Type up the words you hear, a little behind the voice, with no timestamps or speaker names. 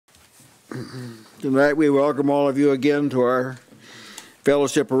Tonight we welcome all of you again to our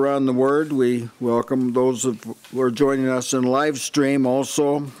fellowship around the Word. We welcome those who are joining us in live stream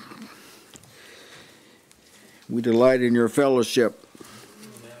also. We delight in your fellowship.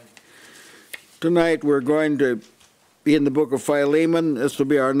 Tonight we're going to be in the book of Philemon. This will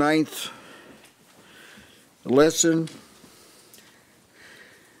be our 9th lesson.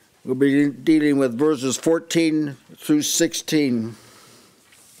 We'll be dealing with verses 14 through 16.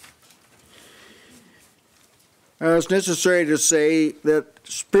 It's necessary to say that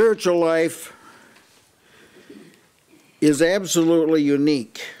spiritual life is absolutely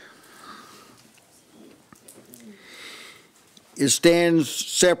unique. It stands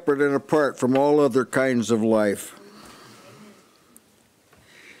separate and apart from all other kinds of life.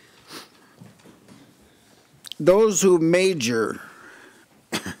 Those who major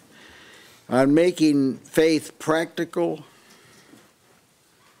on making faith practical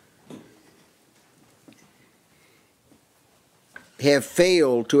have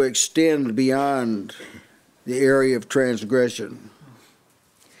failed to extend beyond the area of transgression.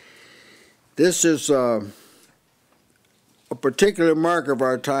 This is a particular mark of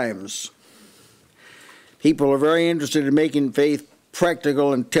our times. People are very interested in making faith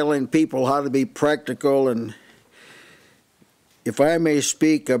practical and telling people how to be practical, and if I may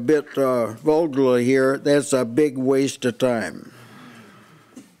speak a bit vulgarly here, that's a big waste of time.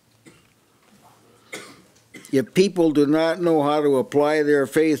 If people do not know how to apply their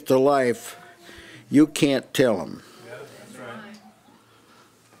faith to life, you can't tell them. Yeah, that's right.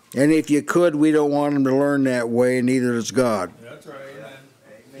 And if you could, we don't want them to learn that way, and neither does God. That's right.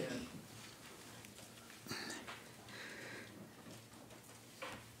 Amen.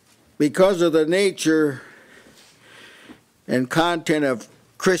 Because of the nature and content of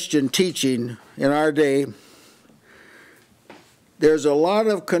Christian teaching in our day, there's a lot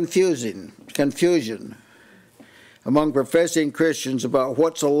of confusion among professing Christians about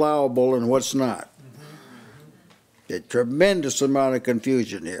what's allowable and what's not. A tremendous amount of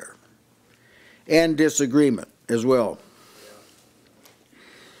confusion here, and disagreement as well.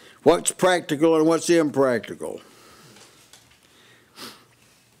 What's practical and what's impractical.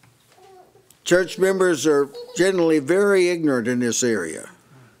 Church members are generally very ignorant in this area.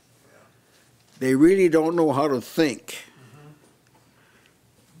 They really don't know how to think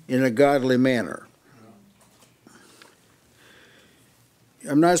in a godly manner.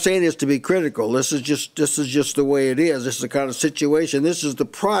 I'm not saying this to be critical. This is just the way it is. This is the kind of situation. This is the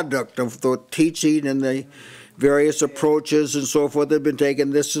product of the teaching and the various approaches and so forth that have been taken.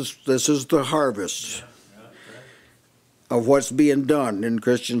 This is the harvest of what's being done in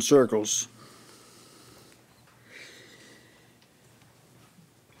Christian circles.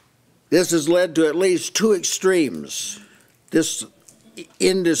 This has led to at least two extremes. This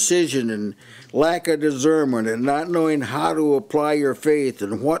indecision and lack of discernment and not knowing how to apply your faith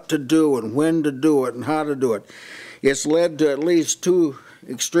and what to do and when to do it and how to do it. It's led to at least two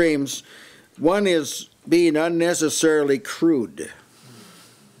extremes. One is being unnecessarily crude.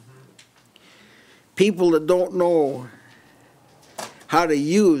 People that don't know how to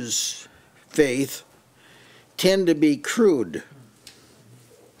use faith tend to be crude.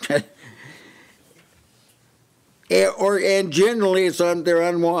 And generally they're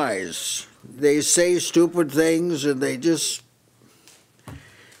unwise. They say stupid things and they just...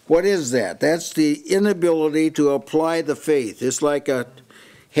 What is that? That's the inability to apply the faith. It's like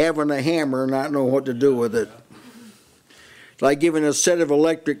having a hammer and not knowing what to do with it. It's like giving a set of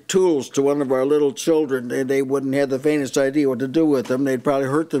electric tools to one of our little children and they wouldn't have the faintest idea what to do with them. They'd probably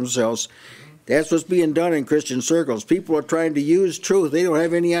hurt themselves. That's what's being done in Christian circles. People are trying to use truth. They don't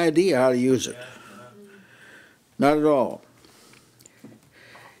have any idea how to use it. Not at all.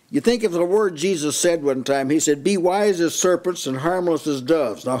 You think of the word Jesus said one time. He said, "Be wise as serpents and harmless as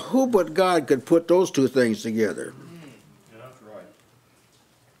doves." Now, who but God could put those two things together? That's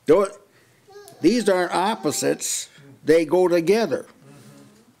right. These aren't opposites. They go together.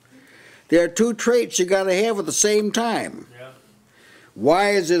 There are two traits you got to have at the same time. Yeah.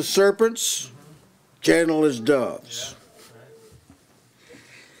 Wise as serpents, gentle as doves. Yeah.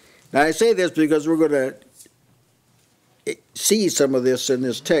 Now, I say this because we're going to see some of this in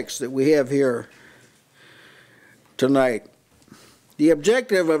this text that we have here tonight. The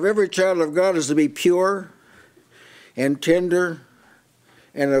objective of every child of God is to be pure and tender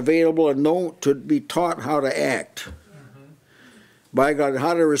and available and know to be taught how to act by God,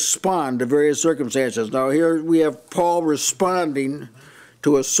 how to respond to various circumstances. Now here we have Paul responding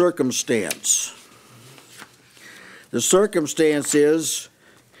to a circumstance. The circumstance is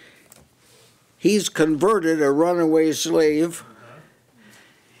he's converted a runaway slave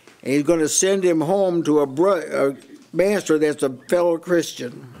And he's going to send him home to a master that's a fellow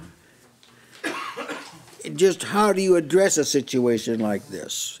Christian. Just how do you address a situation like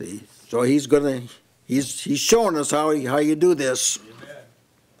this? See? So he's showing us how you do this.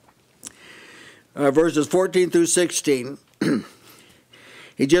 Verses 14 through 16.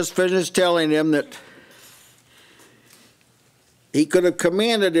 He just finished telling him that he could have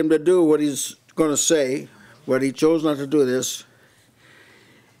commanded him to do what he's going to say, but he chose not to do this.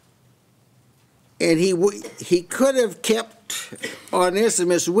 And he could have kept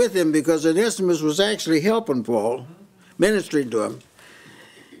Onesimus with him, because Onesimus was actually helping Paul, ministering to him.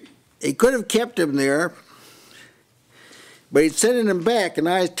 He could have kept him there, but he's sending him back, and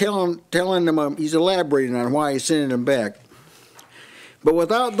I was telling him, he's elaborating on why he's sending him back. But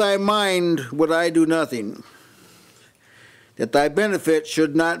without thy mind would I do nothing, that thy benefit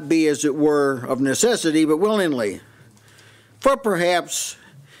should not be as it were of necessity, but willingly. For perhaps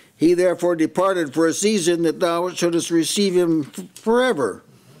he therefore departed for a season, that thou shouldest receive him forever.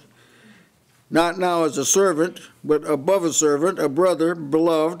 Not now as a servant, but above a servant, a brother,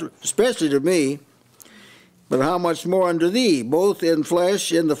 beloved, especially to me, but how much more unto thee, both in the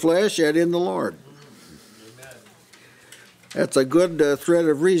flesh, and in the Lord. Amen. That's a good thread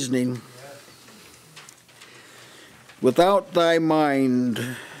of reasoning. Without thy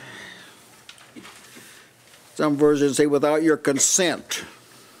mind, some versions say without your consent.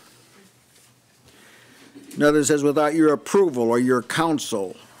 Another says without your approval or your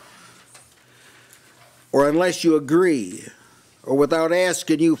counsel, or unless you agree, or without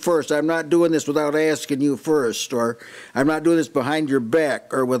asking you first. I'm not doing this without asking you first, or I'm not doing this behind your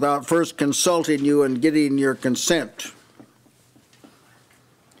back, or without first consulting you and getting your consent.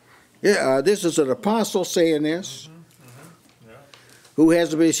 Yeah, this is an apostle saying this, who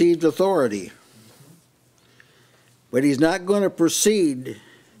has received authority. But he's not going to proceed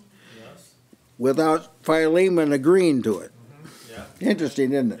without Philemon agreeing to it.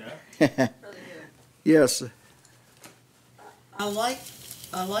 Interesting, isn't it? Yes. I like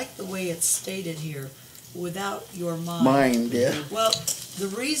the way it's stated here, without your mind. Yeah. Well,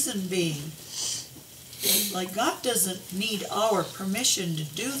 the reason being, like, God doesn't need our permission to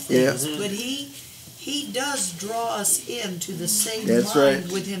do things, but He does draw us into the same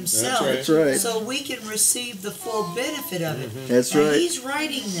mind with Himself. That's right. So we can receive the full benefit of it. That's and right. He's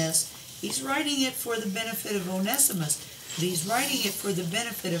writing it for the benefit of Onesimus. But he's writing it for the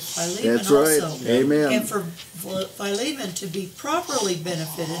benefit of Philemon also. Amen. And for Philemon to be properly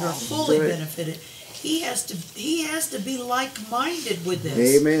benefited or fully benefited, he has to be like-minded with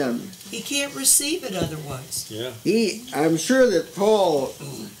this. Amen. He can't receive it otherwise. Yeah. I'm sure that Paul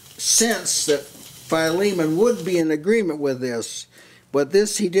sensed that Philemon would be in agreement with this, but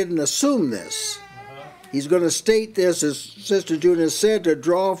he didn't assume this. He's going to state this, as Sister June has said, to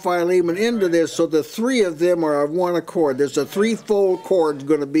draw Philemon into this, so the three of them are of one accord. There's a threefold cord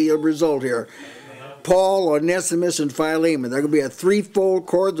going to be a result here. Paul, Onesimus, and Philemon. They're going to be a threefold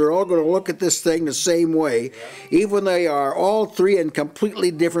cord. They're all going to look at this thing the same way, even though they are all three in completely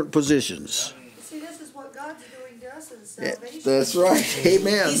different positions. See, this is what God's doing to us in salvation. That's right.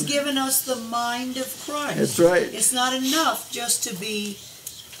 Amen. He's given us the mind of Christ. That's right. It's not enough just to be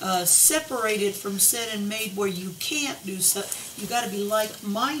separated from sin and made where you can't do so. You got to be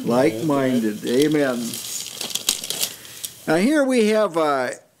like-minded. Like-minded. Amen. Now here we have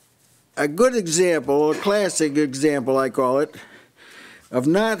a good example, a classic example, I call it, of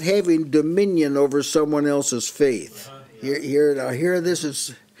not having dominion over someone else's faith. Here, this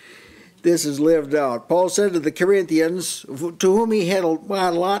is lived out. Paul said to the Corinthians, to whom he had a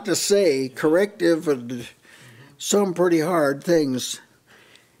lot to say, corrective and some pretty hard things.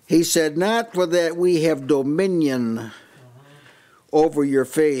 He said, not for that we have dominion over your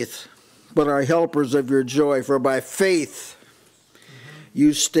faith, but are helpers of your joy, for by faith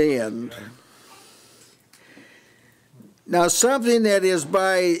you stand. Now, something that is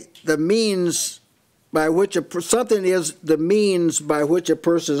by the means by which something is the means by which a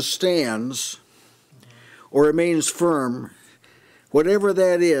person stands or remains firm, whatever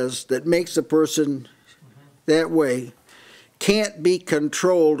that is that makes a person that way, can't be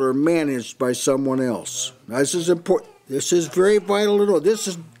controlled or managed by someone else. Now, this is important. This is very vital to know.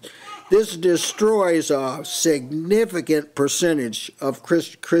 This destroys a significant percentage of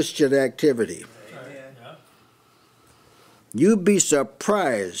Christian activity. You'd be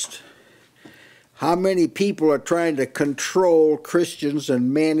surprised how many people are trying to control Christians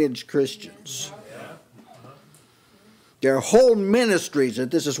and manage Christians. There are whole ministries that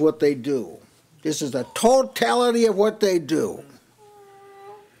this is what they do. This is the totality of what they do,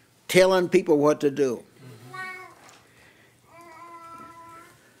 telling people what to do.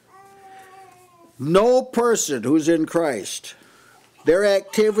 No person who's in Christ, their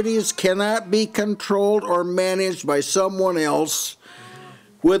activities cannot be controlled or managed by someone else,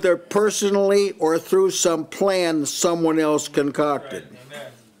 whether personally or through some plan someone else concocted.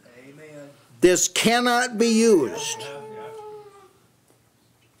 Amen. This cannot be used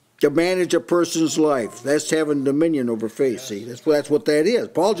to manage a person's life. That's having dominion over faith, see? That's what that is.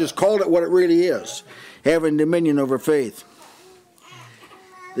 Paul just called it what it really is, having dominion over faith.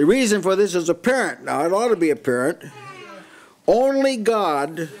 The reason for this is apparent. Now, it ought to be apparent. Only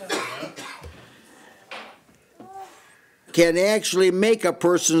God can actually make a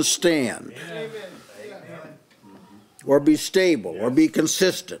person stand or be stable or be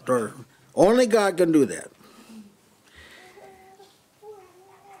consistent. Or only God can do that.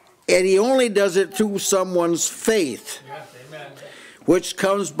 And he only does it through someone's faith, which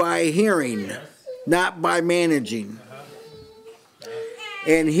comes by hearing, not by managing.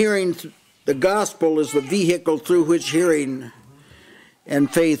 And hearing, the gospel is the vehicle through which hearing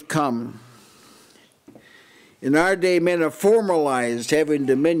and faith come. In our day, men have formalized having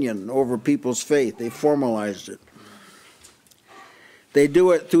dominion over people's faith. They formalized it. They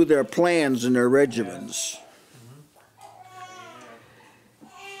do it through their plans and their regimens.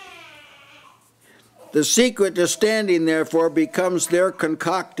 The secret to standing, therefore, becomes their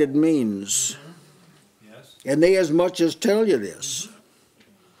concocted means. And they as much as tell you this.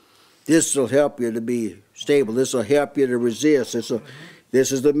 This will help you to be stable. This will help you to resist.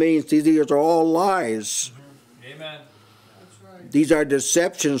 This is the means. These are all lies. Amen. These are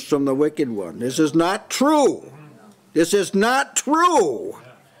deceptions from the wicked one. This is not true. This is not true.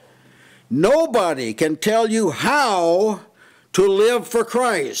 Nobody can tell you how to live for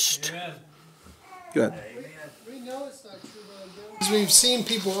Christ. Amen. Good. We know it's not true, because we've seen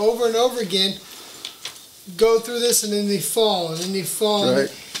people over and over again go through this and then they fall and then they fall.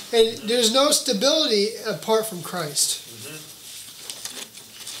 Right. And there's no stability apart from Christ.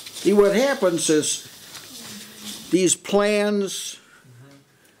 See, what happens is these plans,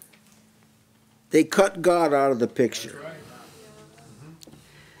 they cut God out of the picture.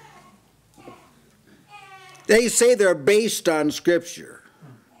 They say they're based on Scripture.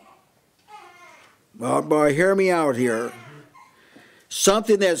 Well, boy, hear me out here.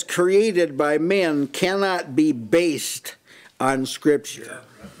 Something that's created by men cannot be based on Scripture.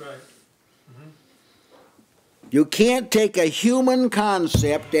 That's right. You can't take a human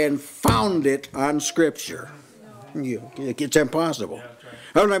concept and found it on Scripture. It's impossible.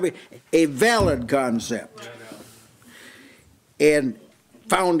 I mean, a valid concept and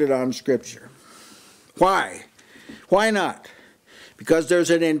found it on Scripture. Why? Why not? Because there's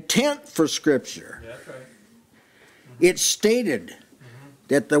an intent for Scripture. That's right. It's stated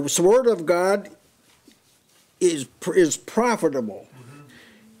that the Word of God is profitable.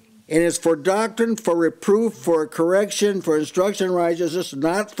 And it's for doctrine, for reproof, for correction, for instruction in righteousness,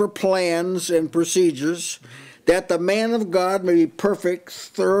 not for plans and procedures, that the man of God may be perfect,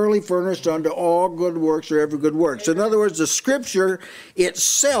 thoroughly furnished unto all good works or every good works. In other words, the Scripture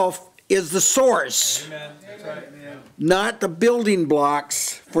itself is the source, Amen. That's right. not the building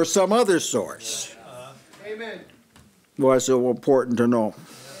blocks for some other source. Amen. Why it's so important to know.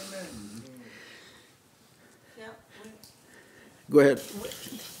 Go ahead.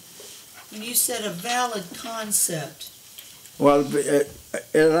 When you said a valid concept, Well,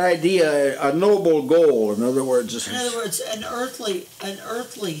 an idea, a noble goal, in other words. in other words, an earthly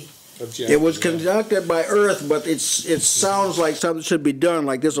It was conducted by earth, but it sounds like something should be done,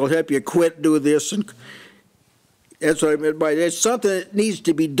 like this will help you quit, do this. And that's what I meant by it. It's something that needs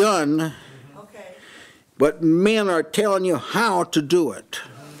to be done, Okay. but men are telling you how to do it.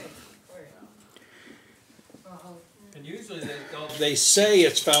 And usually they say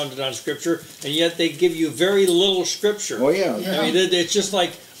it's founded on Scripture, and yet they give you very little Scripture. Oh, yeah. I mean, it's just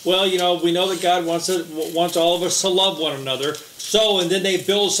like, well, you know, we know that God wants all of us to love one another. So, and then they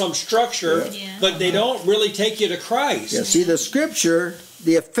build some structure, but they don't really take you to Christ. Yeah, see, the Scripture,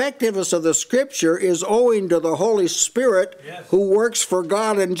 the effectiveness of the Scripture is owing to the Holy Spirit who works for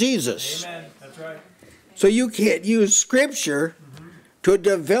God and Jesus. Amen. That's right. So you can't use Scripture to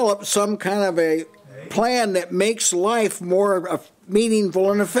develop some kind of a plan that makes life more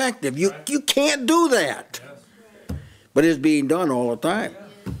meaningful and effective. You can't do that. But it's being done all the time.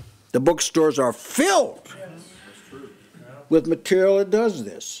 The bookstores are filled with material that does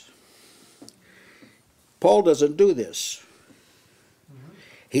this. Paul doesn't do this.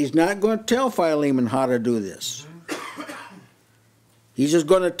 He's not going to tell Philemon how to do this. He's just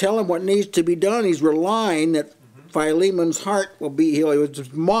going to tell him what needs to be done. He's relying that Philemon's heart will be,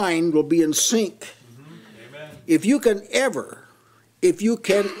 his mind will be in sync. If you can ever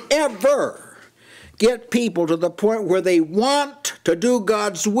get people to the point where they want to do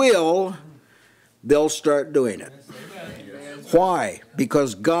God's will, they'll start doing it. Why?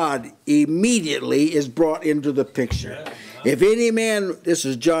 Because God immediately is brought into the picture. If any man, this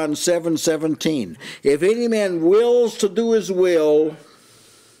is John 7:17, if any man wills to do his will,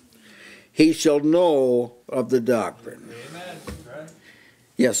 he shall know of the doctrine.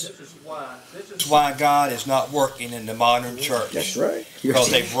 Yes. This is why God is not working in the modern church. That's right. Because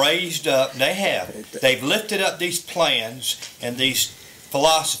they've raised up, they've lifted up these plans and these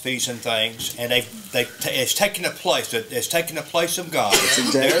philosophies and things, and it's taken the place of God.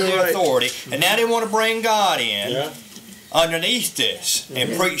 exactly They're the right. authority, and now they want to bring God in underneath this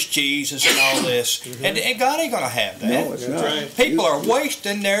and preach Jesus and all this, and God ain't going to have that. No, it's not. right. People are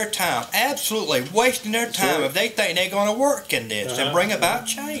wasting their time, absolutely wasting their time right. if they think they're going to work in this and bring about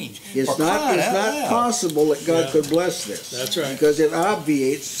change. It's For not crying out loud. possible that God could bless this. That's right. Because it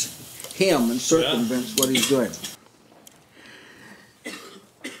obviates him and circumvents what he's doing.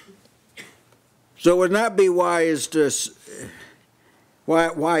 So it would not be wise to, why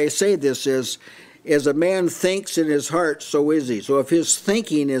I say this is, as a man thinks in his heart, so is he. So if his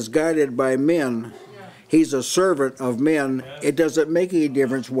thinking is guided by men, he's a servant of men. It doesn't make any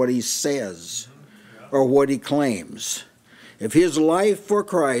difference what he says or what he claims. If his life for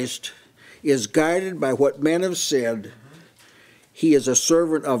Christ is guided by what men have said, he is a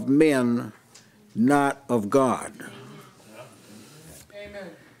servant of men, not of God. Amen.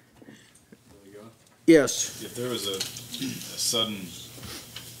 Yes. If there was a sudden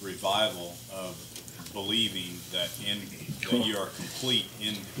revival of believing that you are complete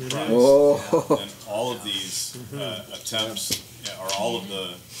in Christ, Oh. then all of these attempts or all of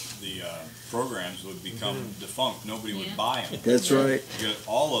the programs would become defunct. Nobody would buy them. That's right. Because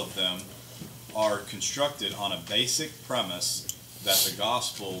all of them are constructed on a basic premise that the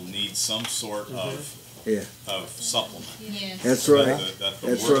gospel needs some sort of supplement. Yes. That's right. That the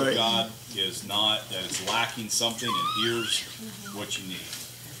That's Word right. of God is not, that it's lacking something, and here's what you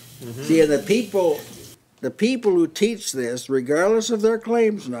need. See, and the people who teach this, regardless of their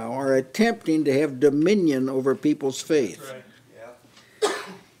claims now, are attempting to have dominion over people's faith.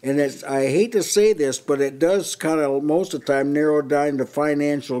 And I hate to say this, but it does kind of most of the time narrow down to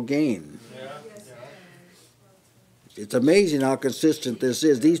financial gain. It's amazing how consistent this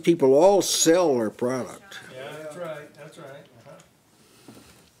is. These people all sell their product. That's right, that's right.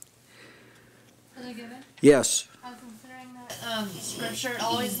 Brother Gibbon, Yes. I was considering that scripture, it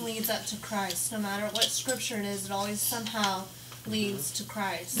always leads up to Christ. No matter what scripture it is, it always somehow leads to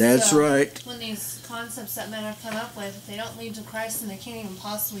Christ. That's So, right. When these concepts that men have come up with, if they don't lead to Christ, then they can't even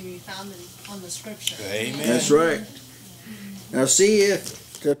possibly be found on the scripture. Amen. That's right. Now see,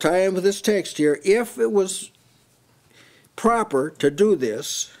 if to tie in with this text here, if it was proper to do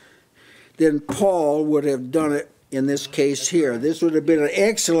this, then Paul would have done it in this case here. This would have been an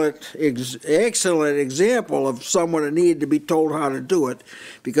excellent example of someone that needed to be told how to do it,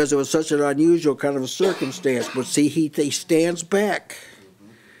 because it was such an unusual kind of a circumstance. But see, he stands back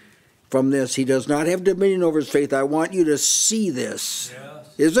from this. He does not have dominion over his faith. I want you to see this.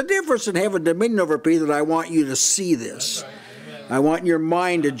 There's a difference in having dominion over faith, and I want you to see this. I want your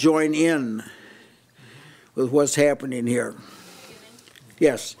mind to join in with what's happening here.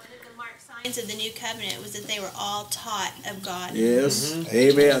 Yes. One of the marked signs of the new covenant was that they were all taught of God. Yes.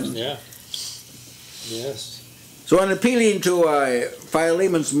 Amen. Yeah. Yes. So in appealing to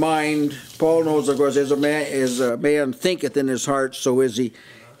Philemon's mind, Paul knows, of course, as a man thinketh in his heart, so is he.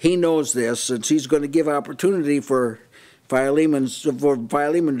 He knows this, and he's going to give opportunity for Philemon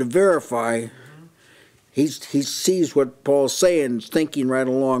to verify. He sees what Paul's saying, thinking right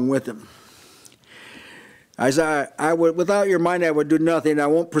along with him. As I would, without your mind, I would do nothing. I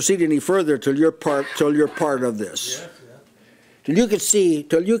won't proceed any further till you're part of this. Till you can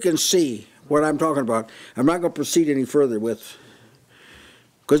see what I'm talking about. I'm not going to proceed any further with,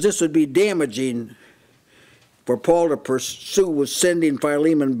 because this would be damaging for Paul to pursue with sending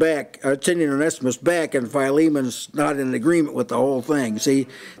Philemon back, sending Onesimus back, and Philemon's not in agreement with the whole thing. See,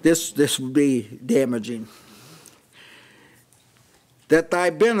 this would be damaging. That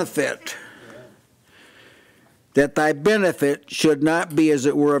thy benefit should not be, as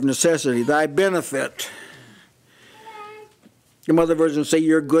it were, of necessity. Thy benefit. Some other versions say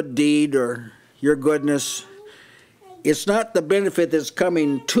your good deed or your goodness. It's not the benefit that's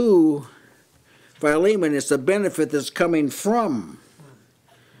coming to Philemon, it's the benefit that's coming from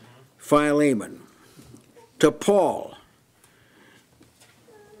Philemon to Paul.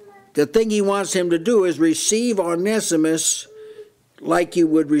 The thing he wants him to do is receive Onesimus like you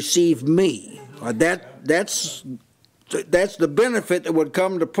would receive me. That's that's the benefit that would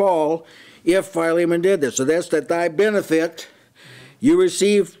come to Paul if Philemon did this. So that's that thy benefit you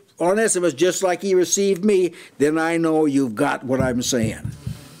receive Onesimus just like he received me, then I know you've got what I'm saying.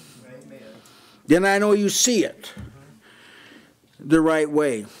 Amen. Then I know you see it the right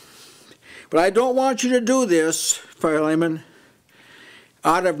way. But I don't want you to do this, Philemon,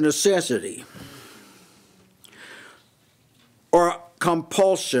 out of necessity or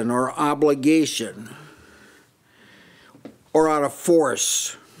compulsion or obligation or out of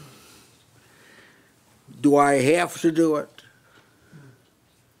force. Do I have to do it?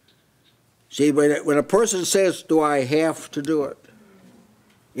 See, when a person says, do I have to do it?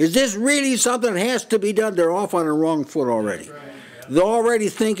 Is this really something that has to be done? They're off on the wrong foot already. Right. They're already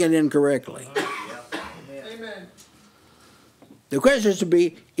thinking incorrectly. Amen. The question should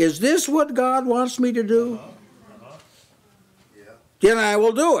be, is this what God wants me to do? Then I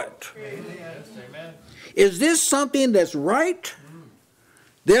will do it. Amen. Is this something that's right?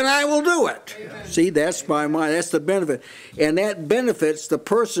 Then I will do it. Amen. See, that's my mind. That's the benefit. And that benefits the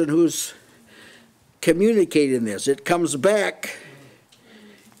person who's communicating this. It comes back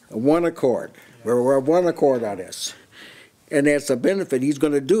one accord. We're one accord on this. And that's a benefit. He's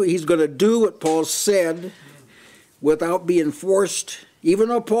going to do what Paul said without being forced, even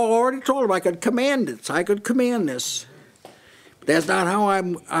though Paul already told him I could command it. I could command this. But that's not how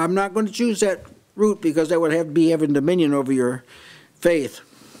I'm not going to choose that route, because that would have to be having dominion over your faith.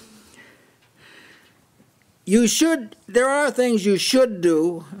 There are things you should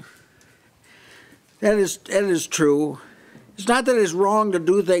do. That is true. It's not that it's wrong to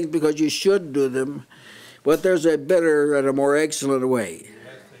do things because you should do them, but there's a better and a more excellent way.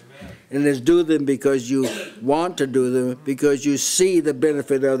 And it's do them because you want to do them, because you see the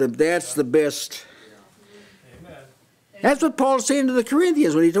benefit of them. That's the best. That's what Paul's saying to the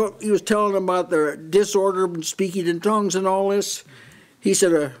Corinthians when he was telling them about their disorder and speaking in tongues and all this. He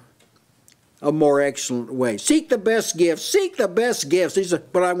said a more excellent way. Seek the best gifts. Seek the best gifts. He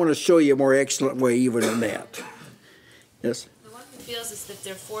said, but I want to show you a more excellent way even than that. Yes? The one who feels as if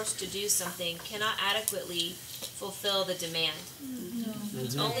they're forced to do something cannot adequately fulfill the demand.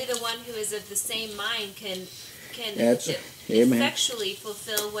 Mm-hmm. Only the one who is of the same mind can effectually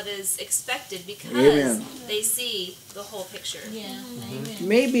fulfill what is expected, because they see the whole picture. Yeah. Mm-hmm.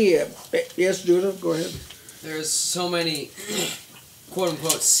 Maybe, yes, Judah, go ahead. There's so many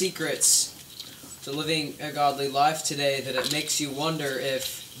quote-unquote secrets to living a godly life today that it makes you wonder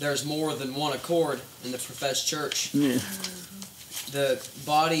if there's more than one accord in the professed church. Yeah. The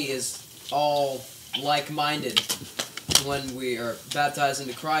body is all like-minded. When we are baptized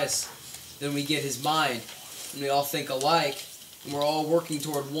into Christ, then we get his mind, and we all think alike, and we're all working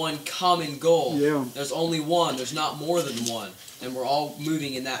toward one common goal. Yeah. There's only one, there's not more than one, and we're all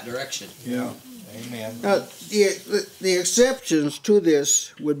moving in that direction. Yeah. Amen. Now, the exceptions to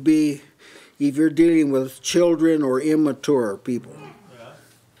this would be if you're dealing with children or immature people.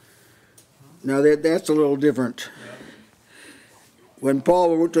 Now that's a little different. When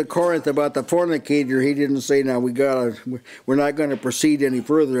Paul wrote to Corinth about the fornicator, he didn't say, "Now we're not going to proceed any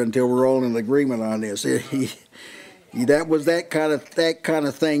further until we're all in agreement on this." That was that kind of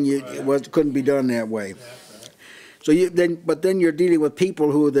thing. Couldn't be done that way. So but then you're dealing with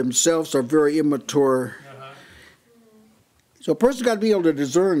people who themselves are very immature. So a person's got to be able to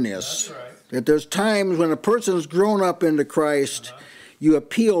discern this. That's right. That there's times when a person's grown up into Christ, you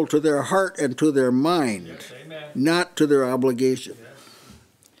appeal to their heart and to their mind, not to their obligation.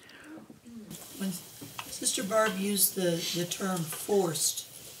 When Sister Barb used the term forced,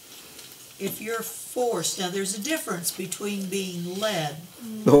 if you're forced, now there's a difference between being led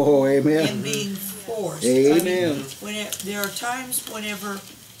and being forced. Amen. I mean, there are times whenever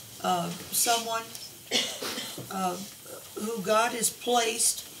someone who God has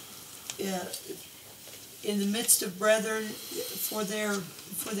placed in the midst of brethren for their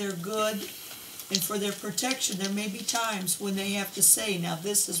good and for their protection, there may be times when they have to say, now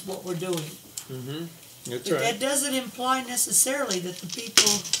this is what we're doing. Mm-hmm. That's but right. that doesn't imply necessarily that the people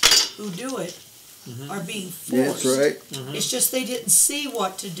who do it are being forced. That's right. Mm-hmm. It's just they didn't see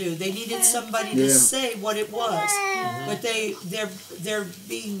what to do. They needed somebody to say what it was. But they're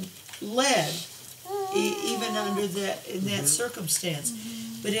being led even under in that circumstance.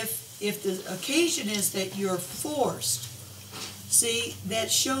 But if the occasion is that you're forced, see,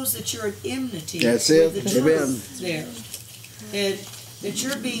 that shows that you're at enmity with the truth there. That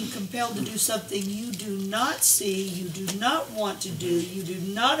you're being compelled to do something you do not see, you do not want to do, you do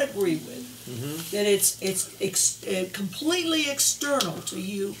not agree with. That it's completely external to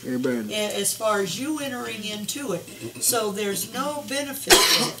you. Amen. As far as you entering into it. So there's no benefit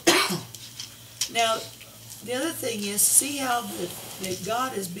in it. Now, the other thing is, see how that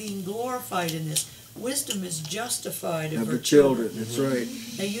God is being glorified in this. Wisdom is justified of her children. That's right.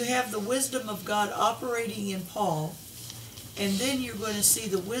 Now you have the wisdom of God operating in Paul, and then you're going to see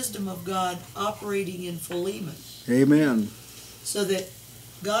the wisdom of God operating in Philemon. Amen. So that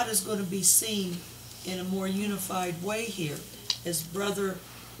God is going to be seen in a more unified way here, as brother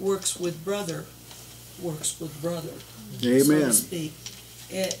works with brother, works with brother, Amen. so to speak.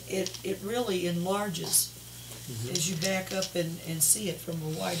 It really enlarges as you back up and see it from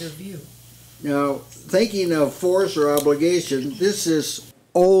a wider view. Now, thinking of force or obligation, this is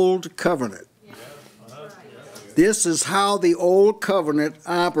Old Covenant. This is how the Old Covenant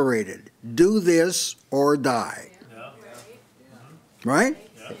operated. Do this or die. Right?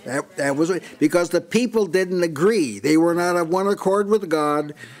 That was it. Because the people didn't agree. They were not of one accord with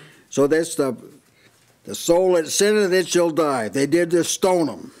God. So that's the soul that sinneth, it shall die. They did this, stone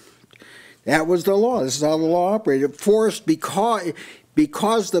them. That was the law. This is how the law operated. Forced because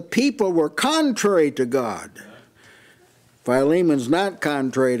the people were contrary to God. Philemon's not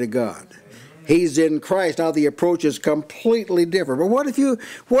contrary to God. He's in Christ. Now the approach is completely different. But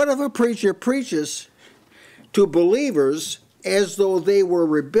what if a preacher preaches to believers as though they were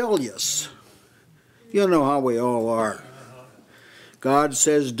rebellious? You know how we all are. God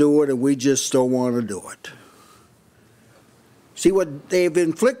says do it and we just don't want to do it. See, what they've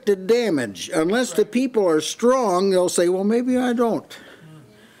inflicted damage. Unless the people are strong, they'll say, well, maybe I don't.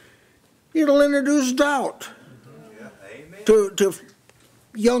 It'll introduce doubt to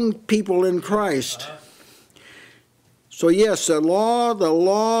young people in Christ. So yes, the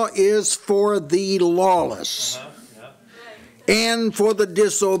law is for the lawless, and for the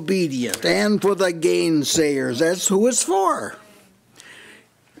disobedient, and for the gainsayers. That's who it's for.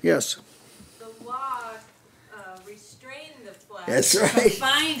 Yes. The law restrained the flesh. That's right.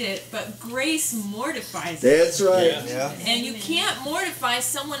 Confined it, but grace mortifies it. That's right. Yeah. And you can't mortify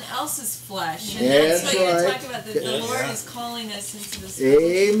someone else's flesh. And That's that's what right. you talk about. The Lord is calling us into this.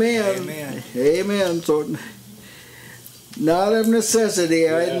 Amen. Amen. Amen. So, not of necessity.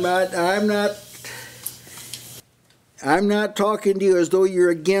 I'm not talking to you as though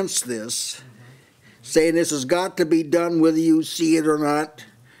you're against this, saying this has got to be done whether you see it or not,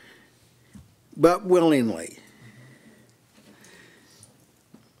 but willingly.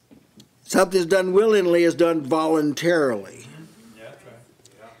 Something's done willingly is done voluntarily.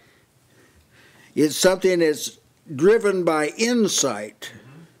 It's something that's driven by insight.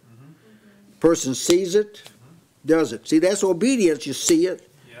 Person sees it, does it. See, that's obedience. You see it.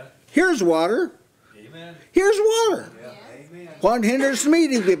 Here's water. Amen. Here's water. What hinders me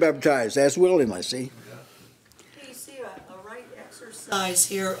to be baptized? That's willingly, see. You see a right exercise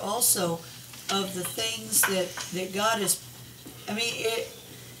here also of the things that God is, I mean,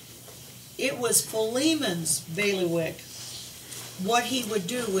 it was Philemon's bailiwick, what he would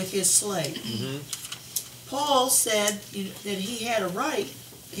do with his slave. Paul said that he had a right,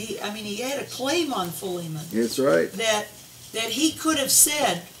 he had a claim on Philemon. That's right. That he could have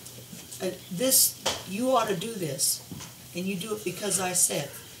said, this, you ought to do this, and you do it because I said.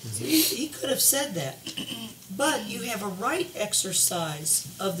 So he could have said that. But you have a right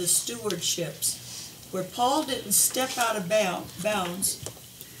exercise of the stewardships, where Paul didn't step out of bounds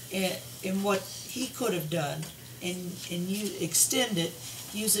in what he could have done, and you extend it,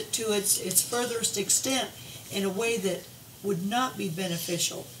 use it to its furthest extent in a way that would not be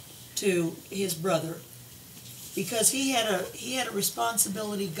beneficial to his brother, because he had a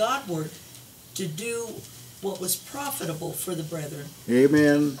responsibility Godward to do what was profitable for the brethren.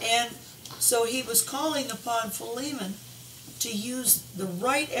 Amen. And so he was calling upon Philemon to use the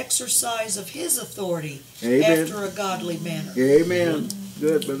right exercise of his authority. Amen. After a godly manner. Amen.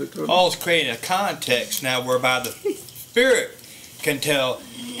 Good, Brother Tony. Paul's creating a context now whereby the Spirit can tell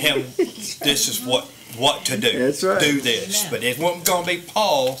him this is what to do. That's right. Do this. Amen. But it wasn't going to be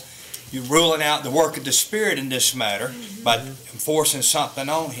Paul. You're ruling out the work of the Spirit in this matter by enforcing something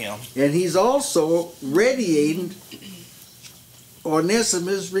on him. And he's also readying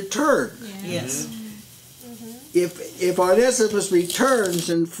Onesimus' return. Yes. If Onesimus returns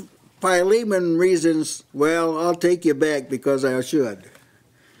and Philemon reasons, well, I'll take you back because I should,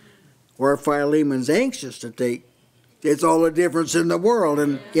 or Philemon's anxious to take, it's all the difference in the world.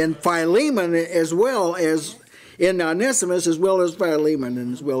 And in Philemon as well as in Onesimus as well as Philemon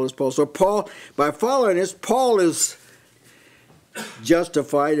and as well as Paul. So Paul, by following this, Paul is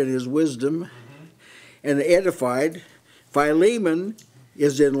justified in his wisdom and edified. Philemon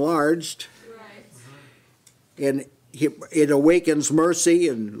is enlarged, and it awakens mercy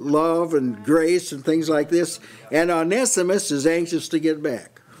and love and grace and things like this. And Onesimus is anxious to get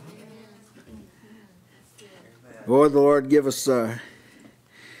back. Oh, the Lord give us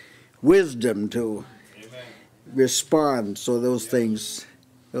wisdom to respond so those things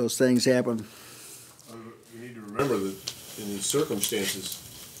happen. We need to remember that in these circumstances,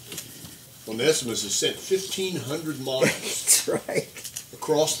 Onesimus is sent 1,500 miles That's right.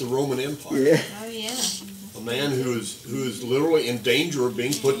 across the Roman Empire. Yeah. Oh yeah. A man who is literally in danger of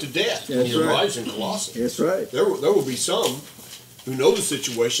being put to death when he arrives in Colossae. That's right. There will be some who know the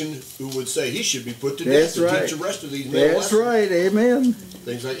situation who would say he should be put to death to teach the rest of these men That's lessons. right. Amen.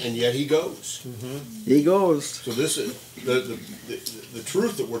 Things like, and yet he goes. He goes. So this is the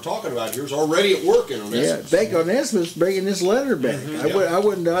truth that we're talking about here is already at work in Onesimus. Yeah, back Onesimus bringing this letter back. I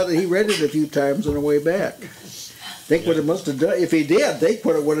wouldn't doubt that he read it a few times on the way back. Think what it must have done. If he did, think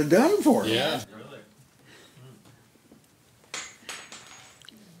what it would have done for him. Yeah.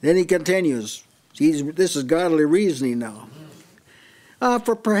 Then he continues. This is godly reasoning now.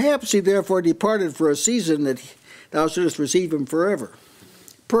 For perhaps he therefore departed for a season that thou shouldest receive him forever.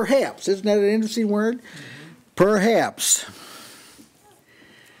 Perhaps. Isn't that an interesting word? Perhaps.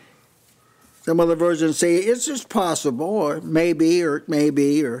 Some other versions say it's just possible, or maybe,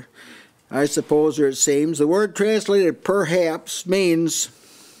 or I suppose, or it seems. The word translated perhaps means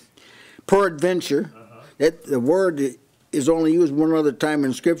peradventure. The word is only used one other time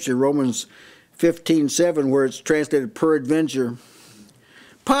in Scripture, Romans 15:7, where it's translated peradventure.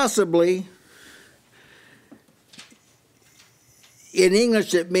 Possibly. In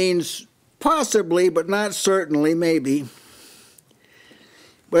English it means possibly, but not certainly, maybe.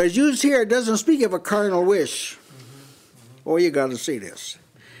 But as used here, it doesn't speak of a carnal wish. Oh, you got to see this.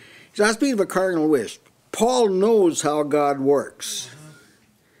 It's not speaking of a carnal wish. Paul knows how God works.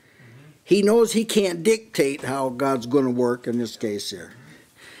 He knows he can't dictate how God's going to work in this case here.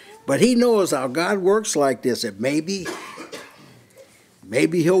 But he knows how God works like this. And maybe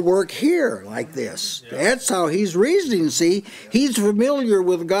he'll work here like this. Yeah. That's how he's reasoning, see. He's familiar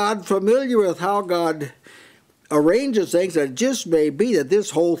with God, familiar with how God arranges things. It just may be that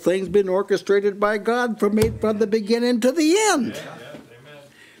this whole thing's been orchestrated by God from the beginning to the end. Yeah.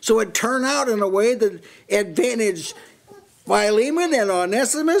 So it turned out in a way that advantaged Philemon and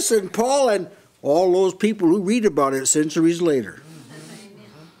Onesimus and Paul and all those people who read about it centuries later.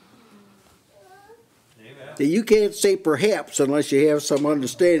 You can't say perhaps unless you have some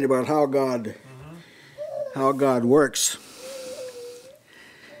understanding about how God works.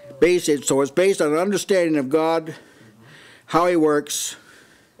 So it's based on an understanding of God, how he works,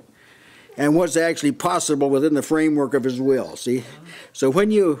 and what's actually possible within the framework of his will. See? So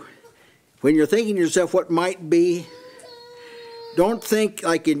when you're thinking to yourself what might be, don't think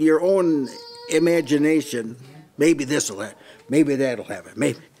like in your own imagination, maybe this will happen, maybe that'll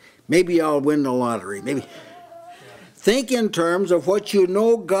happen, maybe I'll win the lottery, maybe. Think in terms of what you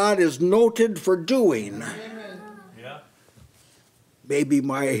know God is noted for doing. Yeah. Maybe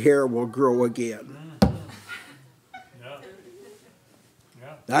my hair will grow again. Yeah.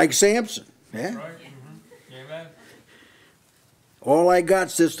 Yeah. Like Samson. Yeah? Right. Amen. All I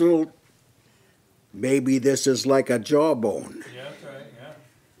got's this little, maybe this is like a jawbone. Yeah, that's right.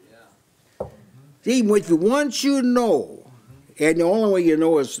 Yeah. See, once you know, and the only way you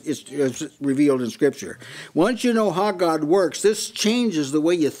know is revealed in Scripture. Once you know how God works, this changes the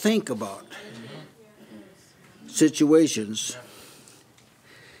way you think about situations.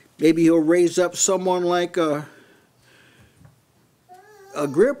 Maybe he'll raise up someone like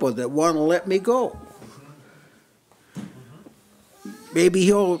Agrippa that want to let me go. Maybe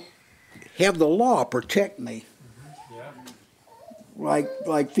he'll have the law protect me.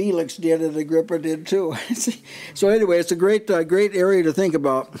 Like Felix did and Agrippa did too. So anyway, it's a great area to think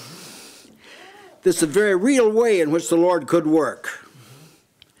about. This is a very real way in which the Lord could work.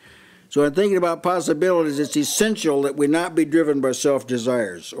 So in thinking about possibilities, it's essential that we not be driven by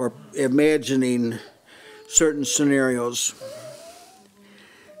self-desires or imagining certain scenarios.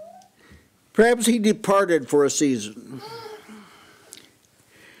 Perhaps he departed for a season.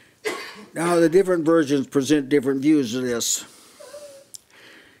 Now the different versions present different views of this.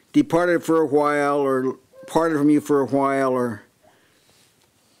 Departed for a while, or parted from you for a while, or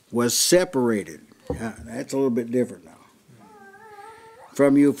was separated. That's a little bit different now.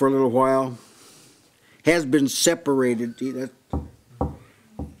 From you for a little while. Has been separated.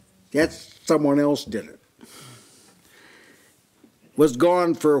 That's someone else did it. Was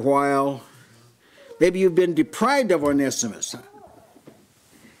gone for a while. Maybe you've been deprived of Onesimus.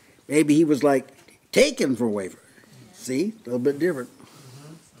 Maybe he was like taken for away. See? A little bit different.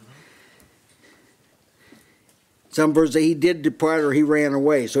 Some versions say he did depart or he ran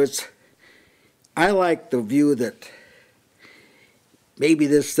away. So I like the view that maybe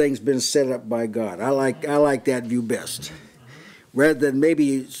this thing's been set up by God. I like that view best. Rather than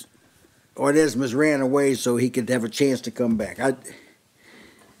maybe Onesimus ran away so he could have a chance to come back. I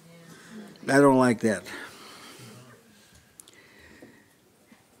don't like that.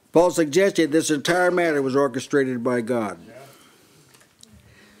 Paul suggested this entire matter was orchestrated by God.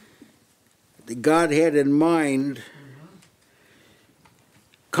 That God had in mind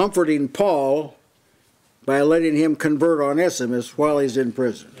comforting Paul by letting him convert Onesimus while he's in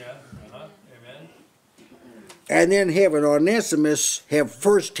prison. Amen. And then having Onesimus have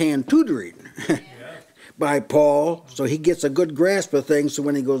first-hand tutoring by Paul, so he gets a good grasp of things so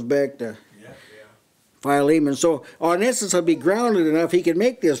when he goes back to Philemon. So Onesimus will be grounded enough he can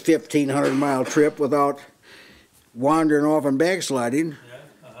make this 1,500-mile trip without wandering off and backsliding.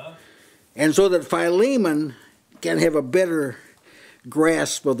 And so that Philemon can have a better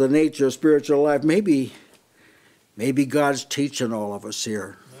grasp of the nature of spiritual life. Maybe God's teaching all of us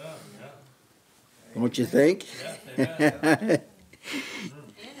here. Don't you think? And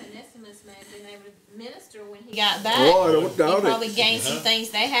Onesimus may have been able to minister when he got back. Oh, I don't doubt he probably it. gained some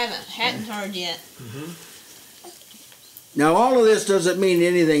things they hadn't heard yet. Now, all of this doesn't mean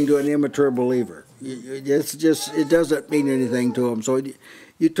anything to an immature believer. It doesn't mean anything to them. So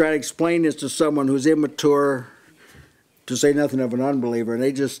you try to explain this to someone who's immature, to say nothing of an unbeliever, and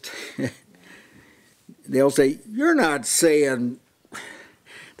they'll say, you're not saying,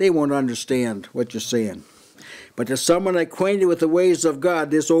 they won't understand what you're saying. But to someone acquainted with the ways of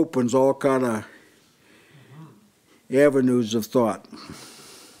God, this opens all kind of avenues of thought.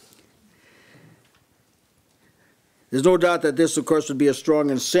 There's no doubt that this, of course, would be a strong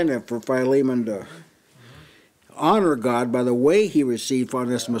incentive for Philemon to honor God by the way he received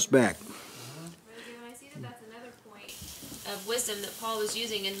Onesimus back. I see that that's another point of wisdom that Paul is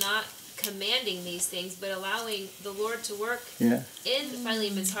using in not commanding these things, but allowing the Lord to work in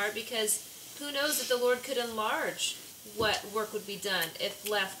Philemon's heart, because who knows if the Lord could enlarge what work would be done if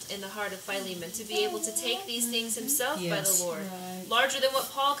left in the heart of Philemon, to be able to take these things himself by the Lord, larger than what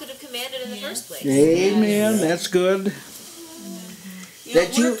Paul could have commanded in the first place. Amen. That's good.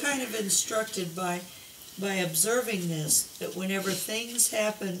 We're kind of instructed by observing this, that whenever things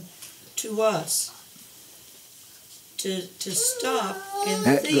happen to us, to stop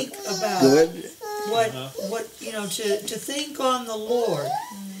and think about what to think on the Lord,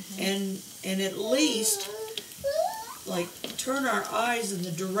 and at least like turn our eyes in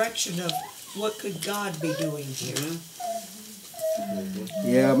the direction of what could God be doing here.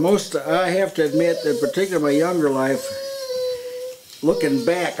 Yeah, I have to admit that particularly in my younger life, looking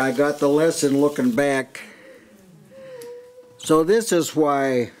back, I got the lesson looking back. So this is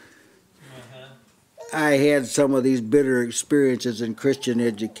why I had some of these bitter experiences in Christian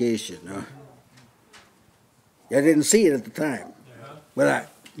education. I didn't see it at the time, but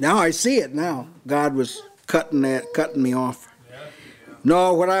now I see it now. God was cutting me off.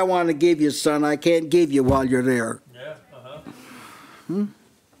 No, what I want to give you, son, I can't give you while you're there.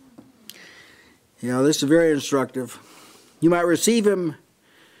 This is very instructive. You might receive him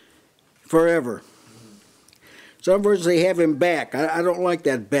forever. Some versions say have him back. I don't like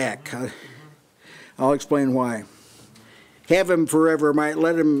that back. I'll explain why. Have him forever might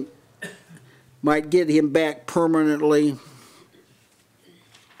get him back permanently.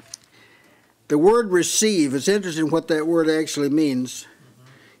 The word receive, it's interesting what that word actually means,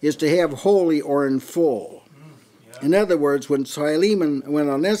 is to have wholly or in full. In other words, when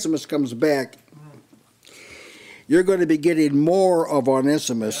Onesimus comes back, you're going to be getting more of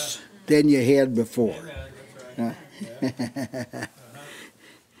Onesimus than you had before.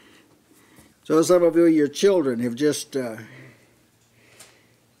 So some of you, your children, have just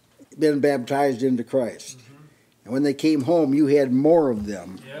been baptized into Christ. And when they came home, you had more of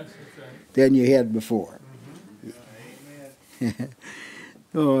them than you had before.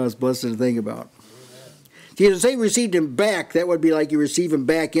 Oh, that's blessed to think about. See, to say received him back, that would be like you receive him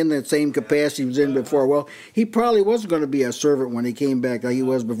back in that same capacity he was in before. Well, he probably wasn't going to be a servant when he came back like he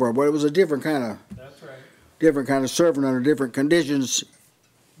was before, but it was a different kind of servant under different conditions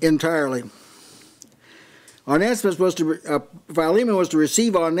entirely. Philemon was to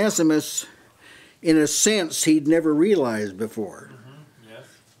receive Onesimus in a sense he'd never realized before.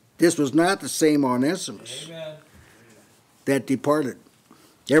 This was not the same Onesimus that departed.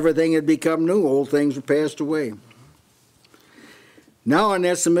 Everything had become new. Old things were passed away. Now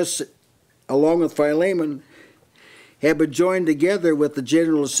Onesimus, along with Philemon, had been joined together with the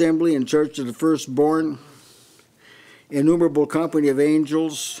General Assembly and Church of the Firstborn, innumerable company of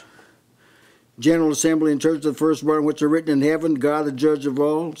angels, General Assembly and Church of the Firstborn, which are written in heaven, God the judge of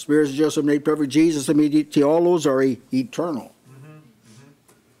all, spirits just made perfect, Jesus immediately, all those are eternal.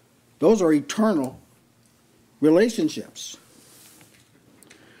 Those are eternal relationships.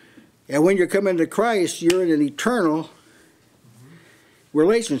 And when you come into Christ, you're in an eternal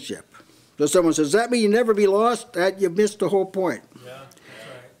relationship. So someone says, does that mean you never be lost? That you've missed the whole point. Yeah, that's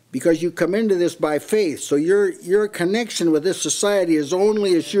right. Because you come into this by faith. So your connection with this society is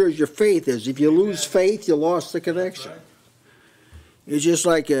only as sure as your faith is. If you lose faith, you lost the connection. Right. It's just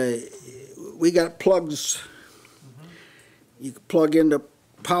like we got plugs. You can plug into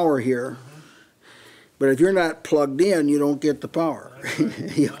power here. But if you're not plugged in, you don't get the power.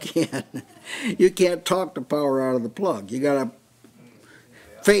 Right. You can't talk the power out of the plug. You got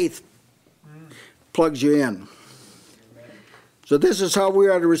faith plugs you in. So this is how we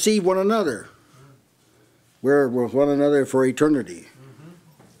are to receive one another. We're with one another for eternity.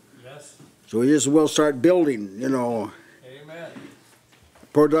 Yes. So we just will start building, Amen.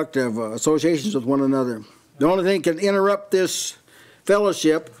 productive associations with one another. The only thing can interrupt this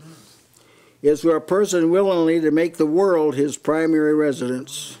fellowship is for a person willingly to make the world his primary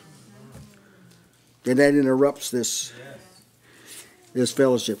residence. And that interrupts this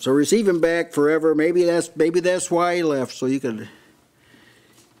fellowship. So receive him back forever. Maybe that's why he left, so you could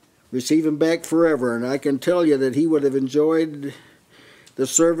receive him back forever. And I can tell you that he would have enjoyed the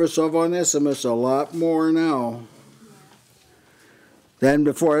service of Onesimus a lot more now than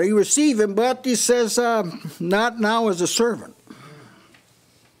before. You receive him, but he says, not now as a servant.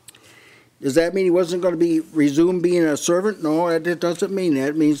 Does that mean he wasn't going to resume being a servant? No, that doesn't mean that.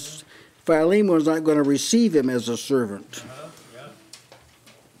 It means Philemon was not going to receive him as a servant.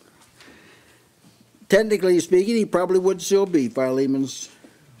 Technically speaking, he probably would still be Philemon's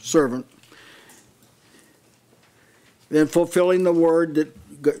servant. Then fulfilling the word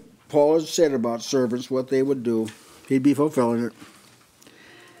that Paul has said about servants, what they would do. He'd be fulfilling it.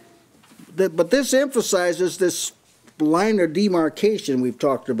 But this emphasizes this line of demarcation we've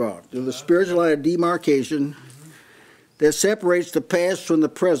talked about. The spiritual line of demarcation that separates the past from the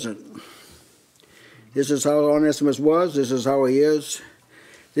present. This is how Onesimus was. This is how he is.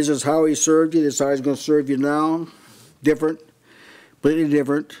 This is how he served you. This is how he's going to serve you now. Different. Completely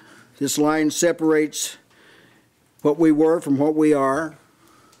different. This line separates what we were from what we are.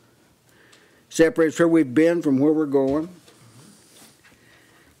 Separates where we've been from where we're going.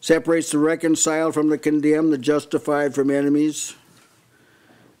 Separates the reconciled from the condemned, the justified from enemies.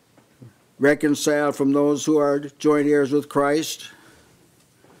 Reconciled from those who are joint heirs with Christ.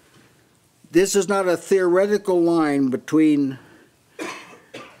 This is not a theoretical line between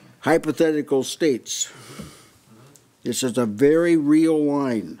hypothetical states. This is a very real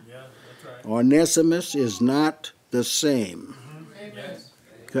line. Yeah, that's right. Onesimus is not the same. Yes.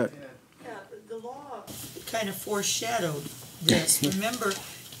 Good. Yeah, the law kind of foreshadowed this. Remember,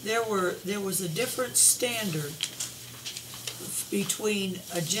 there was a different standard between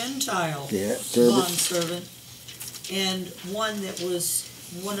a Gentile bondservant and one that was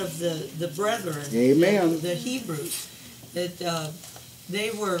one of the brethren, Amen. The Hebrews, that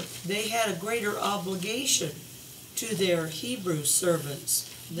they had a greater obligation to their Hebrew servants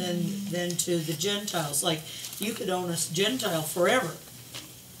than to the Gentiles. Like, you could own a Gentile forever,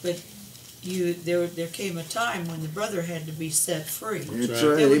 but there came a time when the brother had to be set free. That's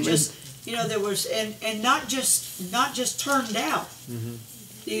They were right. just, there was, and not just turned out.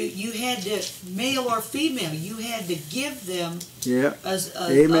 You had to, male or female, you had to give them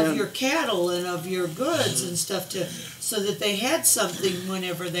of your cattle and of your goods and stuff so that they had something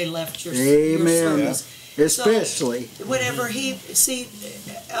whenever they left your service. Especially. So whenever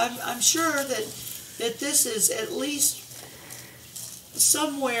I'm sure that this is at least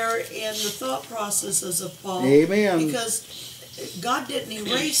somewhere in the thought processes of Paul. Amen. Because God didn't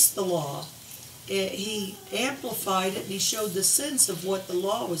erase the law. He amplified it, and he showed the sense of what the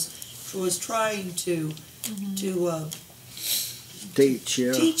law was trying to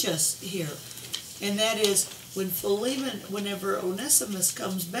teach us here. And that is, whenever Onesimus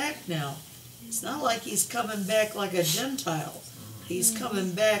comes back now, it's not like he's coming back like a Gentile. He's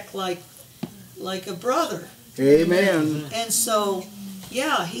coming back like a brother. Amen. And so,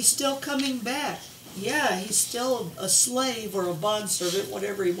 yeah, he's still coming back. Yeah, he's still a slave or a bondservant,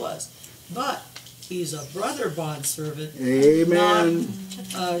 whatever he was. But he's a brother bondservant, Amen.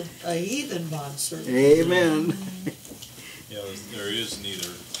 not a heathen bondservant. Amen. Yeah, there is neither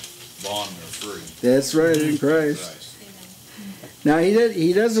bond nor free. That's right, in Christ. Now,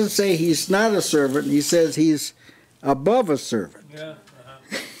 he doesn't say he's not a servant. He says he's above a servant. Yeah.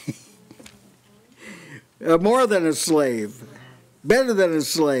 More than a slave. Better than a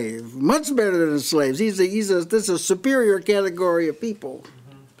slave. Much better than a slave. This is a superior category of people.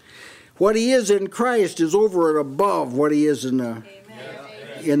 What he is in Christ is over and above what he is in the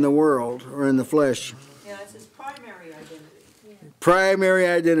in the world or in the flesh. Yeah, it's his primary identity. Primary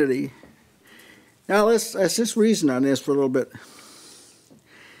identity. Now let's just reason on this for a little bit.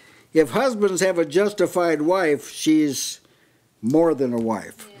 If husbands have a justified wife, she's more than a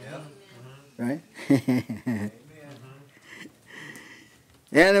wife. Right?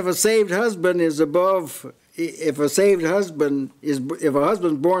 And if a saved husband is above, if a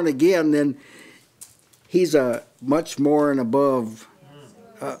husband's born again, then he's a much more and above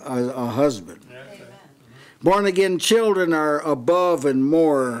a husband. Born again children are above and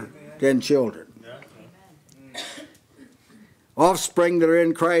more than children. Offspring that are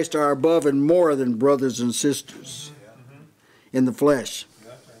in Christ are above and more than brothers and sisters in the flesh.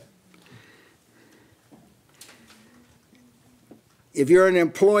 If you're an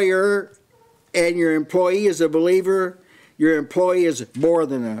employer and your employee is a believer, your employee is more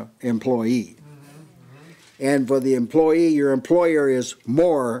than an employee. And for the employee, your employer is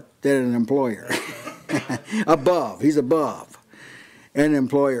more than an employer. Above, he's above an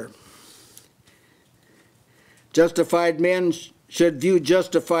employer. Justified men should view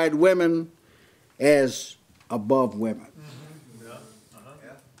justified women as above women.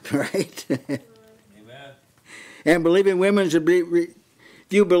 Right? And believing women should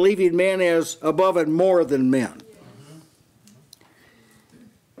view believing men as above and more than men.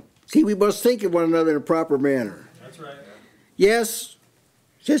 See, we must think of one another in a proper manner. That's right. Yes,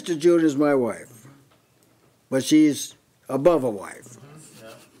 Sister June is my wife, but she's above a wife.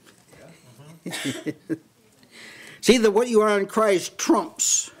 See, that what you are in Christ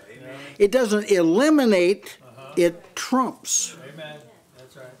trumps. It doesn't eliminate, it trumps. Amen.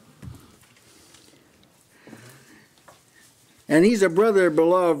 That's right. And he's a brother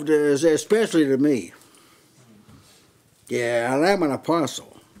beloved, especially to me. Yeah, and I'm an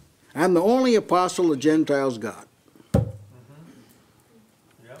apostle. I'm the only apostle the Gentiles got.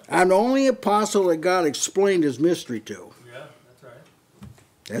 I'm the only apostle that God explained his mystery to. Yeah, that's right.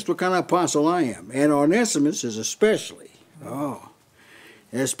 That's what kind of apostle I am. And Onesimus is especially. Oh.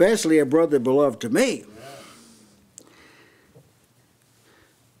 Especially a brother beloved to me.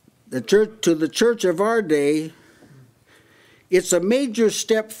 The church, to the church of our day, it's a major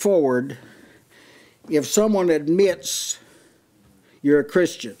step forward if someone admits you're a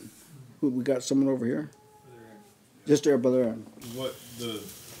Christian. We got someone over here? Just there, Brother Aaron. What the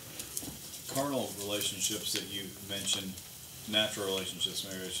carnal relationships that you mentioned, natural relationships,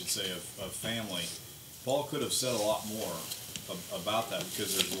 maybe I should say, of family, Paul could have said a lot more about that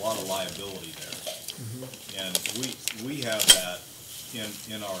because there's a lot of liability there. And we have that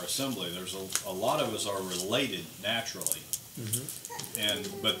in our assembly. There's a lot of us are related naturally.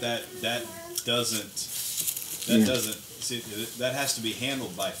 But that doesn't see, that has to be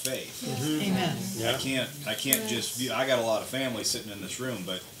handled by faith. Amen. I can't just view. I got a lot of family sitting in this room,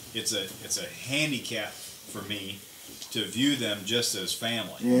 but it's a handicap for me to view them just as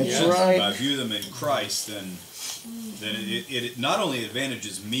family. That's right. If I view them in Christ, then it not only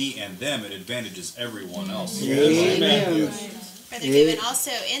advantages me and them, it advantages everyone else. Amen. Brother Given,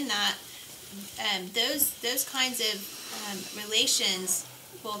 also in that, those kinds of relations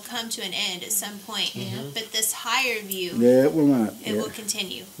will come to an end at some point. But this higher view, it will not. It will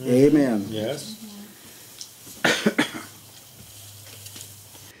continue. Amen. Yes.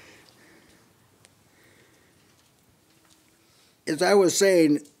 As I was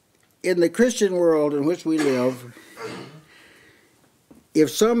saying, in the Christian world in which we live, if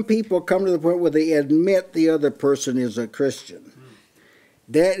some people come to the point where they admit the other person is a Christian,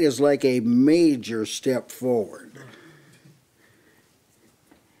 that is like a major step forward.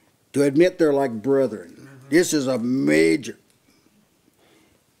 To admit they're like brethren. This is a major.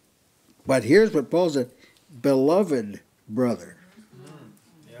 But here's what Paul said, beloved brother.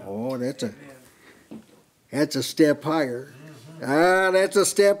 Oh, that's a step higher. That's a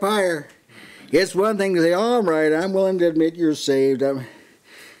step higher. It's one thing to say, all right, I'm willing to admit you're saved.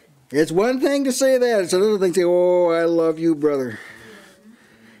 It's one thing to say that. It's another thing to say, oh, I love you, brother.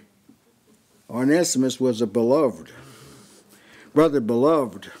 Onesimus was a beloved. Brother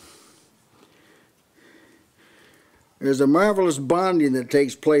beloved. There's a marvelous bonding that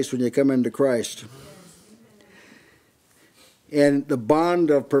takes place when you come into Christ. And the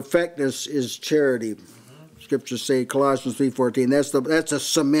bond of perfectness is charity. Scriptures say, Colossians 3:14, that's a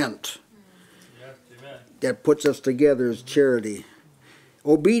cement that puts us together as charity.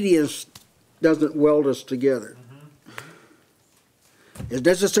 Obedience doesn't weld us together. As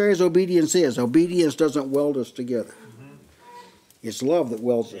necessary as obedience is, obedience doesn't weld us together. It's love that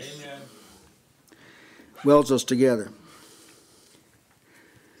welds us. Welds us together.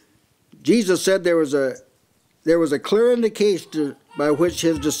 Jesus said there was there was a clear indication by which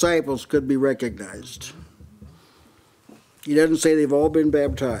his disciples could be recognized. He doesn't say they've all been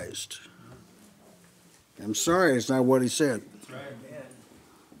baptized. I'm sorry, it's not what he said.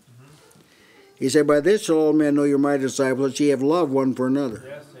 He said, by this shall all men know you're my disciples, that ye have love one for another.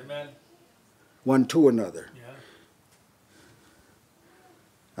 Yes, amen. One to another. Yeah.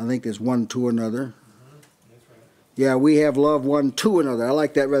 I think there's one to another. That's right. Yeah, we have love one to another. I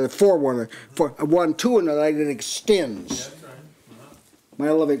like that rather for one another. For one to another, like it extends. That's right. My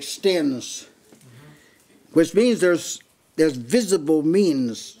love extends. Which means there's visible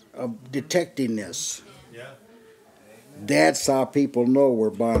means of detecting this. Yeah. That's how people know we're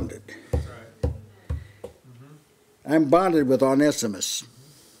bonded. That's right. I'm bonded with Onesimus.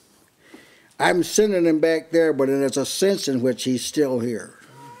 I'm sending him back there, but there's a sense in which he's still here.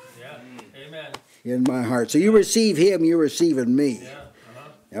 Yeah. Amen. In my heart. So you receive him, you're receiving me. Yeah.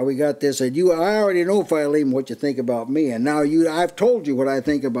 Now we got this. And I already know, Philemon, what you think about me, and now I've told you what I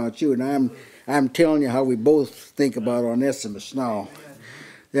think about you, and I'm telling you how we both think about Onesimus now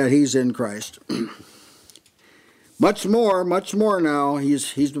that he's in Christ. Much more now.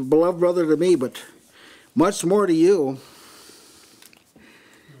 He's a beloved brother to me, but much more to you.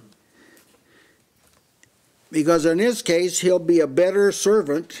 Because in this case, he'll be a better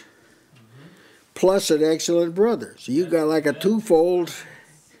servant plus an excellent brother. So you got like a twofold.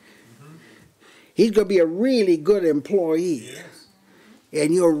 He's going to be a really good employee.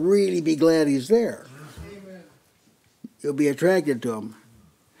 And you'll really be glad he's there. You'll be attracted to him.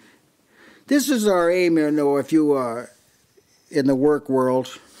 This is our aim here, though, if you are in the work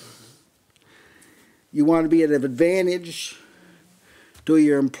world. You want to be an advantage to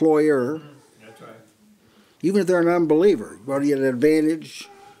your employer. That's right. Even if they're an unbeliever, you want to get an advantage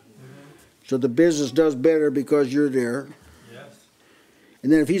so the business does better because you're there. Yes.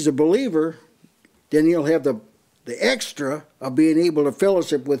 And then if he's a believer, then he'll have the extra of being able to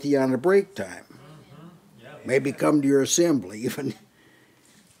fellowship with you on the break time. Yeah. Maybe come to your assembly, even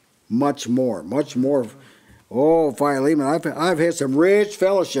much more. Oh, Philemon, I've had some rich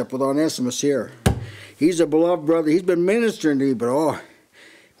fellowship with Onesimus here. He's a beloved brother. He's been ministering to me, but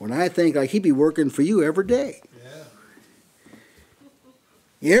when I think like he'd be working for you every day.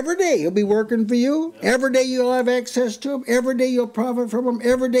 Yeah. Every day he'll be working for you. Yeah. Every day you'll have access to him. Every day you'll profit from him.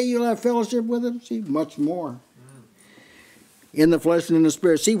 Every day you'll have fellowship with him. See, much more. In the flesh and in the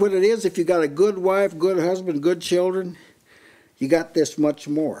spirit. See what it is? If you got a good wife, good husband, good children, you got this much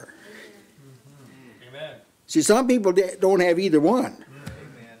more. Amen. See, some people don't have either one.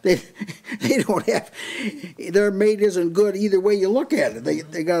 They don't have, their mate isn't good either way you look at it.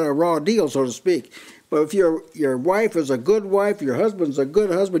 They got a raw deal, so to speak. But if your wife is a good wife, your husband's a good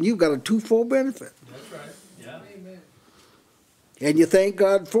husband, you've got a twofold benefit. That's right. Yeah. Amen. And you thank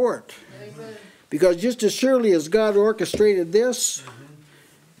God for it. Amen. Because just as surely as God orchestrated this,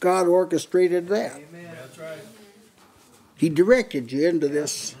 God orchestrated that. Amen. That's right. He directed you into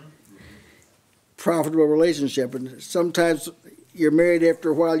this profitable relationship. And sometimes you're married after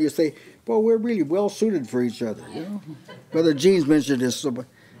a while, you say, well, we're really well suited for each other. You know? Brother Gene's mentioned this.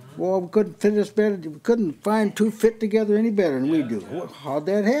 Well, we couldn't fit us better. We couldn't find two fit together any better than we do. Well, how'd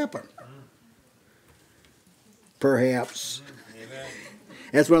that happen? Perhaps.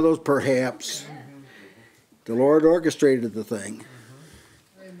 That's one of those perhaps. The Lord orchestrated the thing.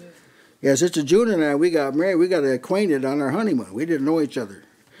 Yeah, Sister June and I, we got married. We got acquainted on our honeymoon. We didn't know each other.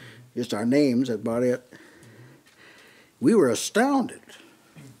 Just our names, that's about it. We were astounded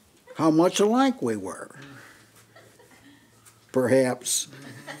how much alike we were. Perhaps.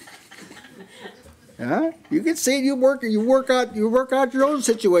 Huh? You can see it. You work out your own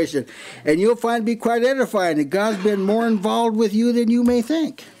situation, and you'll find it be quite edifying that God's been more involved with you than you may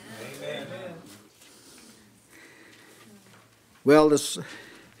think. Amen. Well,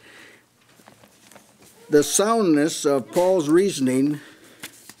 the soundness of Paul's reasoning,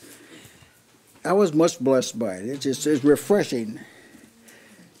 I was much blessed by it. It's refreshing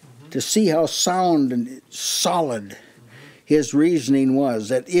to see how sound and solid his reasoning was.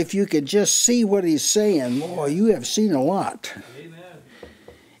 That if you could just see what he's saying, boy, you have seen a lot. Amen.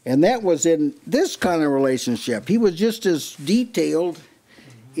 And that was in this kind of relationship. He was just as detailed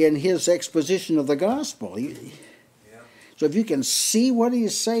in his exposition of the gospel. So if you can see what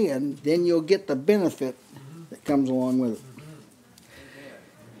he's saying, then you'll get the benefit that comes along with it.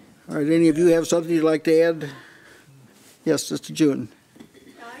 All right, any of you have something you'd like to add? Yes, Sister June.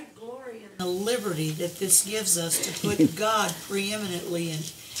 I glory in the liberty that this gives us to put God preeminently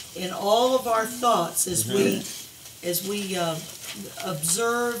in all of our thoughts as we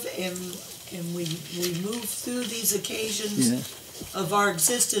observe and we move through these occasions of our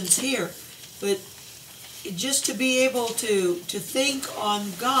existence here. But just to be able to think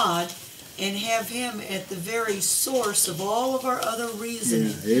on God and have Him at the very source of all of our other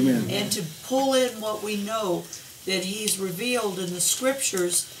reasoning. Yeah, amen. And to pull in what we know that He's revealed in the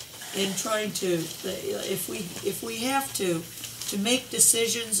Scriptures, in trying to, if we have to make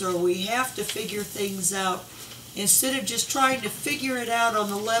decisions, or we have to figure things out, instead of just trying to figure it out on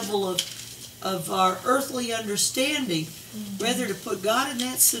the level of our earthly understanding, rather to put God in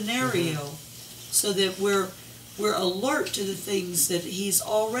that scenario, so that we're alert to the things that He's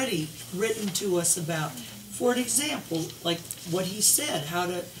already written to us about. For an example, like what He said, how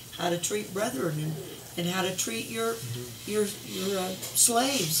to treat brethren, and how to treat your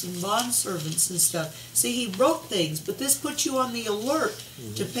slaves and bondservants and stuff. See, He wrote things, but this puts you on the alert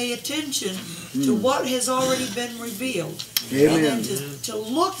to pay attention to what has already been revealed. Amen. And then to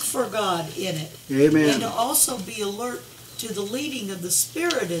look for God in it. Amen. And to also be alert to the leading of the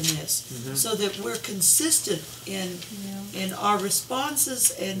Spirit in this, so that we're consistent in our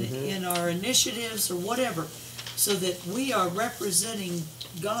responses and in our initiatives or whatever, so that we are representing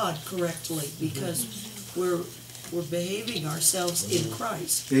God correctly, because we're behaving ourselves in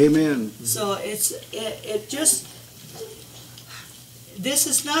Christ. Amen. So it just, this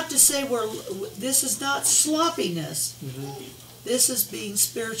is not to say this is not sloppiness. This is being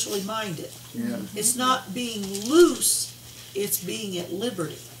spiritually minded. Yeah. It's not being loose, it's being at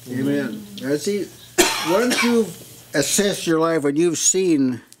liberty. Amen. Now, see, once you've assessed your life and you've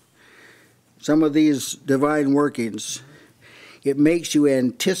seen some of these divine workings, it makes you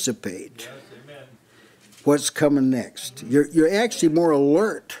anticipate what's coming next. You're actually more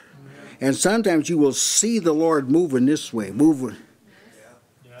alert. And sometimes you will see the Lord moving this way, moving.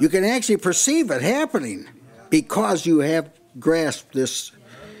 You can actually perceive it happening because you have grasped this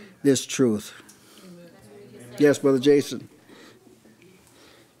truth. Yes, Brother Jason.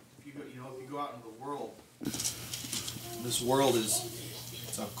 If you go out into the world, this world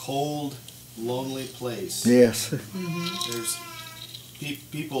it's a cold, lonely place. Yes. There's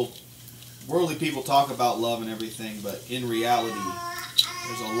worldly people talk about love and everything, but in reality,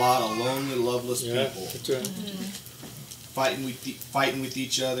 there's a lot of lonely, loveless people. That's right. Fighting with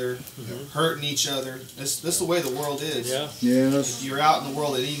each other, hurting each other. This is the way the world is. Yeah. Yes. If you're out in the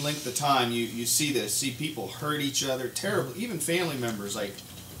world at any length of time, you see this. See people hurt each other terribly. Even family members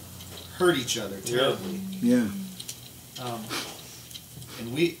hurt each other terribly. Yeah.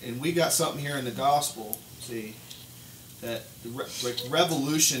 And we got something here in the gospel. See, that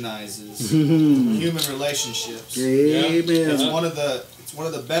revolutionizes human relationships. Amen. It's one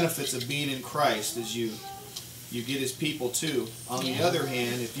of the benefits of being in Christ is you get His people too. On the other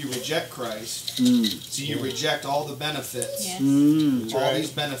hand, if you reject Christ, so you reject all the benefits, all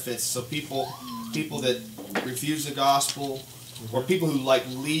these benefits. So people that refuse the gospel, or people who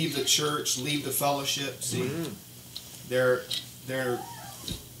leave the church, leave the fellowship. See, they're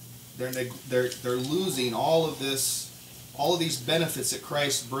losing all of these benefits that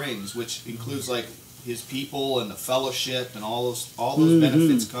Christ brings, which includes His people and the fellowship, and all those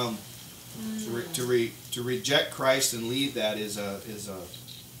benefits come. To reject Christ and leave that is a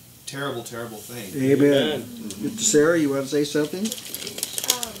terrible, terrible thing. Amen. Sarah, you want to say something?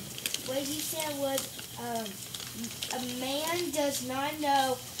 What he said was, a man does not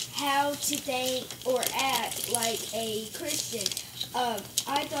know how to think or act like a Christian.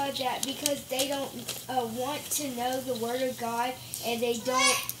 I thought that because they don't want to know the Word of God, and they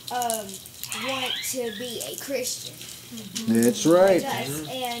don't want to be a Christian. That's right.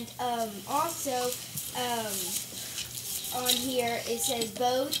 And also, on here it says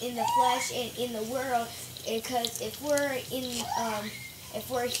both in the flesh and in the world, because if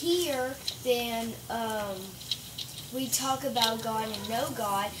we're here, then we talk about God and know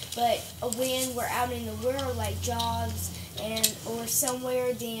God, but when we're out in the world, like jobs or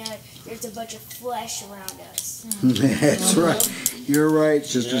somewhere, then there's a bunch of flesh around us. That's right. You're right,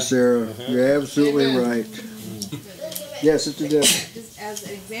 Sister Sarah. You're absolutely right. Yes, Sister Deb. Just as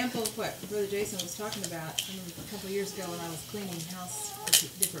an example of what Brother Jason was talking about, I remember a couple of years ago when I was cleaning house for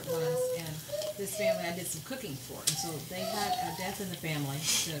different ones, and this family I did some cooking for, and so they had a death in the family.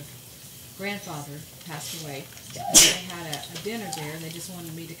 The grandfather passed away, and they had a dinner there, and they just wanted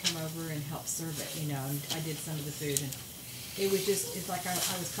me to come over and help serve it, and I did some of the food, and it was just, it's like I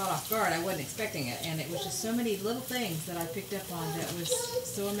was caught off guard. I wasn't expecting it, and it was just so many little things that I picked up on that was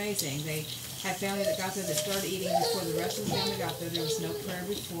so amazing. They had family that got there that started eating before the rest of the family got there. There was no prayer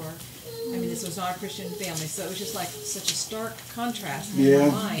before. I mean, this was not a Christian family, so it was just like such a stark contrast in my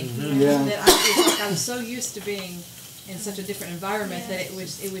mind that I was so used to being in such a different environment that it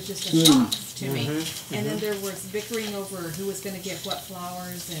was just a shock to me. And then there was bickering over who was going to get what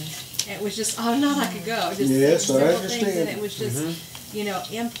flowers, and it was just on and on I could go. Just several things, and it was just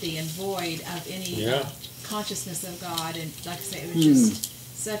empty and void of any consciousness of God. And like I say, it was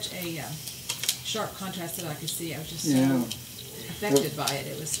just such a sharp contrast that I could see. I was just so affected by it.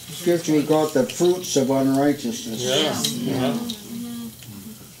 It was Scripture we call it the fruits of unrighteousness.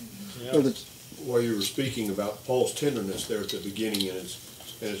 While you were speaking about Paul's tenderness there at the beginning and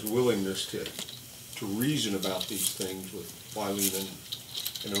his willingness to reason about these things with Philemon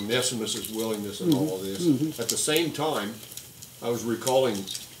and Onesimus' willingness and all of this. At the same time, I was recalling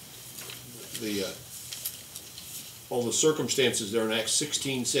all the circumstances there in Acts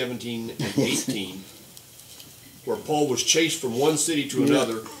 16, 17, and 18 where Paul was chased from one city to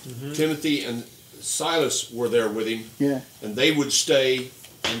another. Timothy and Silas were there with him, and they would stay,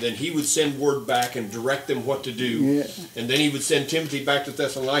 and then he would send word back and direct them what to do, and then he would send Timothy back to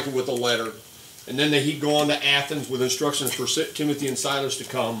Thessalonica with a letter, and then he'd go on to Athens with instructions for Timothy and Silas to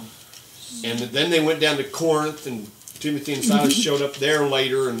come, and then they went down to Corinth, and Timothy and Silas showed up there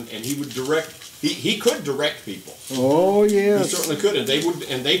later, and he would direct. He could direct people. Oh yes, he certainly could,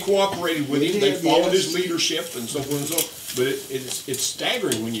 and they cooperated with him. They followed his leadership and so forth and so on. But it's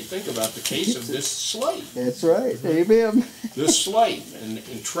staggering when you think about the case of this slave. That's right. Amen. This slave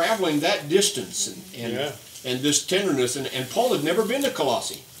and traveling that distance and this tenderness and Paul had never been to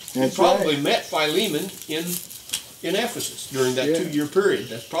Colossae. He probably met Philemon in Ephesus during that 2-year period.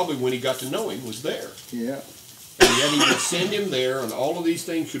 That's probably when he got to know him, was there. Yeah. And yet he would send him there, and all of these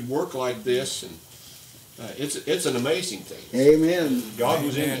things should work like this, and it's an amazing thing. Amen. God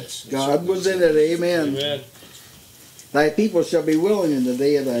was in it. God was in it. Amen. Amen. Thy people shall be willing in the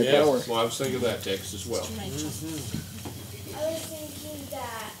day of thy power. Well, I was thinking of that text as well. I was thinking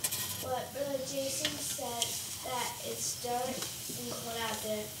that what Brother Jason said, that it's dark and cold out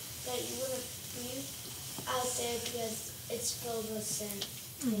there, that you wouldn't be out there because it's filled with sin.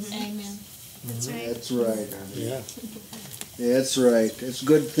 Amen. That's right. That's right, honey. Yeah. That's right. It's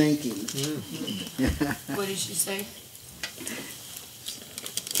good thinking. What did she say?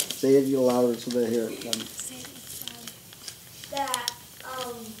 Say it louder so they hear it. That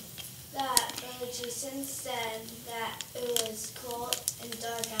Brother Jason said that it was cold and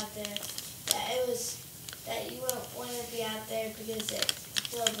dark out there. That you wouldn't want to be out there because it's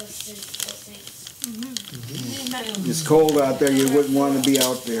filled with sinful things. It's cold out there. You wouldn't want to be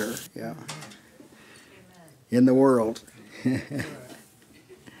out there. Yeah. In the world.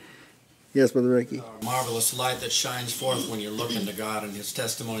 Yes, Brother Ricky. Marvelous light that shines forth when you're looking to God and His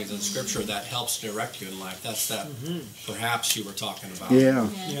testimonies in Scripture that helps direct you in life. That's that perhaps you were talking about. Yeah.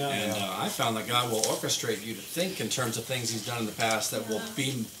 And I found that God will orchestrate you to think in terms of things He's done in the past that will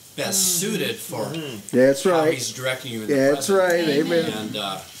be best suited for That's how right. He's directing you in the That's present. right. Amen. And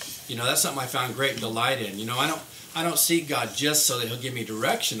that's something I found great delight in. I don't seek God just so that He'll give me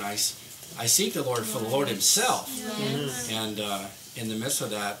direction. I seek the Lord for the Lord Himself. And in the midst of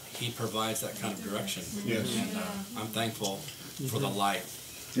that, He provides that kind of direction. Yes. And I'm thankful for the light.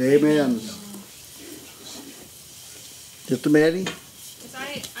 Amen. Sister Maddie? Because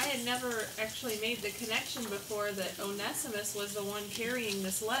I had never actually made the connection before that Onesimus was the one carrying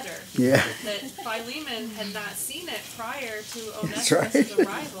this letter. Yeah. That Philemon had not seen it prior to That's Onesimus' right.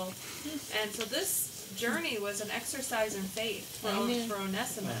 arrival. And so this journey was an exercise in faith for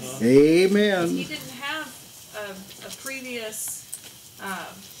Onesimus. Amen. He didn't have a previous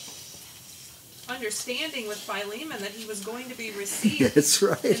understanding with Philemon that he was going to be received That's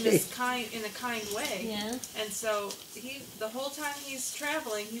right. in a kind way. Yeah. And so the whole time he's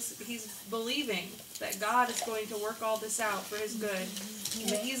traveling, he's believing that God is going to work all this out for his good. And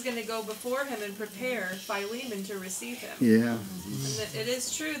that he's going to go before him and prepare Philemon to receive him. Yeah. And that it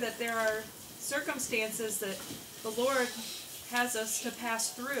is true that there are circumstances that the Lord has us to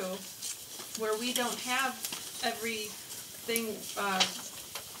pass through where we don't have everything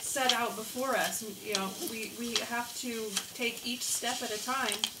set out before us. We have to take each step at a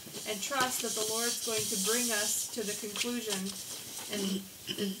time and trust that the Lord's going to bring us to the conclusion. And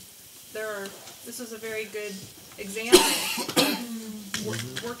this was a very good example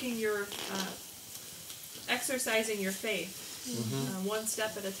of working your, exercising your faith one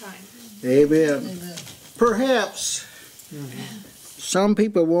step at a time. Amen. Perhaps some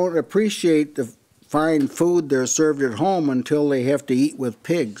people won't appreciate the fine food they're served at home until they have to eat with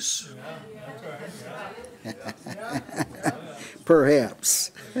pigs.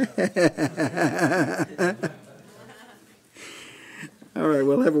 Perhaps. All right,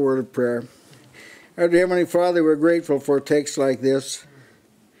 we'll have a word of prayer. Our dear Heavenly Father, we're grateful for texts like this.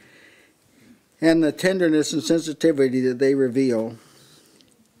 and the tenderness and sensitivity that they reveal.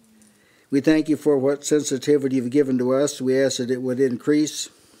 We thank you for what sensitivity you've given to us. We ask that it would increase,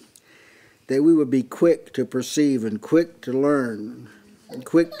 that we would be quick to perceive and quick to learn and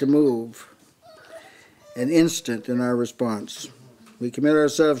quick to move and instant in our response. We commit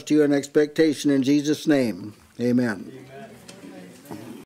ourselves to you in expectation in Jesus' name. Amen. Amen.